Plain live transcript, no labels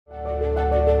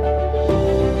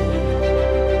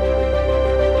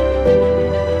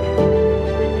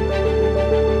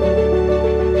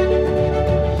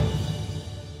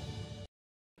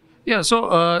Yeah,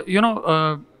 so,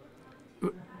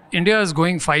 India is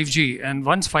going 5G, and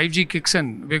once 5G kicks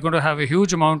in, we're going to have a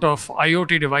huge amount of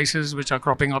IoT devices which are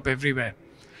cropping up everywhere.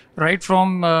 Right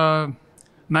from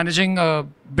managing a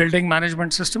building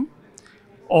management system,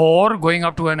 or going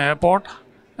up to an airport,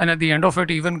 and at the end of it,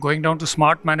 even going down to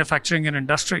smart manufacturing and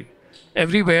industry.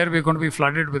 Everywhere we're going to be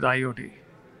flooded with IoT.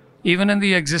 Even in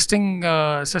the existing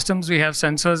systems, we have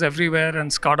sensors everywhere,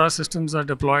 and SCADA systems are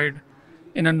deployed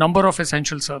in a number of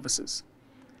essential services.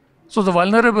 So the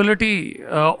vulnerability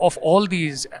of all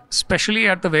these, especially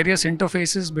at the various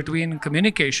interfaces between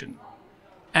communication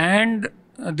and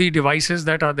the devices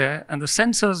that are there and the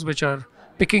sensors which are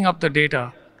picking up the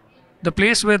data, the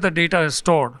place where the data is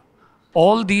stored,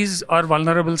 all these are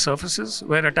vulnerable surfaces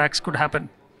where attacks could happen.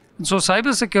 And so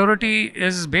cybersecurity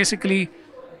is basically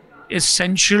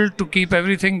essential to keep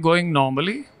everything going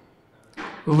normally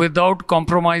without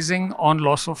compromising on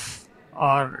loss of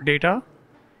our data,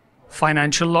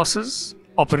 financial losses,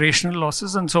 operational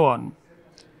losses, and so on.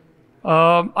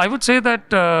 I would say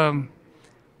that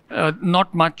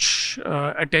not much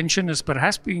attention is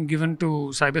perhaps being given to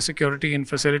cybersecurity in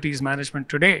facilities management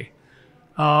today,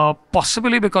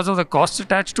 possibly because of the costs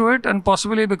attached to it and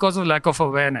possibly because of lack of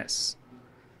awareness.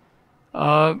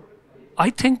 I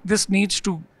think this needs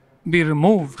to be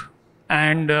removed,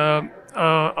 and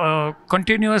a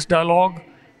continuous dialogue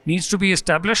needs to be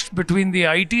established between the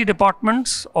IT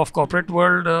departments of corporate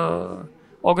world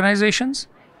organizations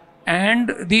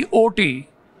and the OT,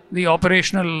 the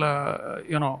operational,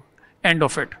 end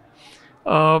of it.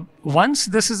 Once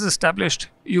this is established,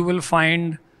 you will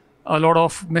find a lot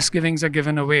of misgivings are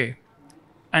given away.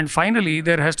 And finally,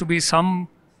 there has to be some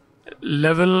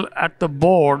level at the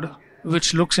board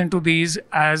which looks into these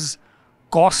as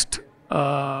cost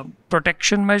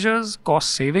protection measures,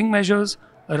 cost saving measures,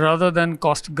 rather than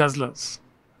cost guzzlers.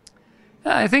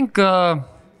 I think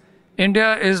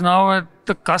India is now at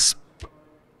the cusp,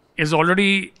 is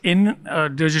already in a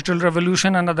digital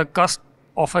revolution and at the cusp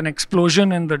of an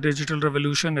explosion in the digital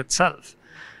revolution itself.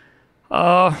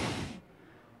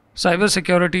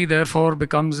 Cybersecurity, therefore,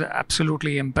 becomes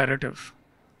absolutely imperative.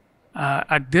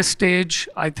 At this stage,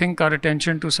 I think our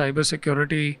attention to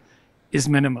cybersecurity is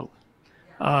minimal.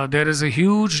 There is a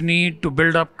huge need to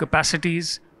build up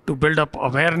capacities, to build up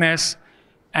awareness,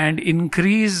 and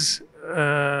increase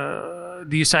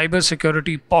the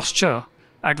cybersecurity posture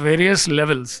at various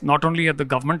levels, not only at the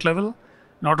government level,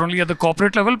 not only at the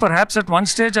corporate level, perhaps at one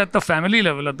stage at the family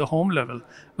level, at the home level,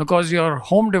 because your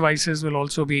home devices will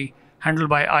also be handled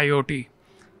by IoT.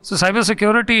 So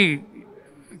cybersecurity,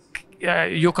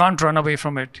 you can't run away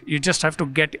from it. You just have to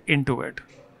get into it.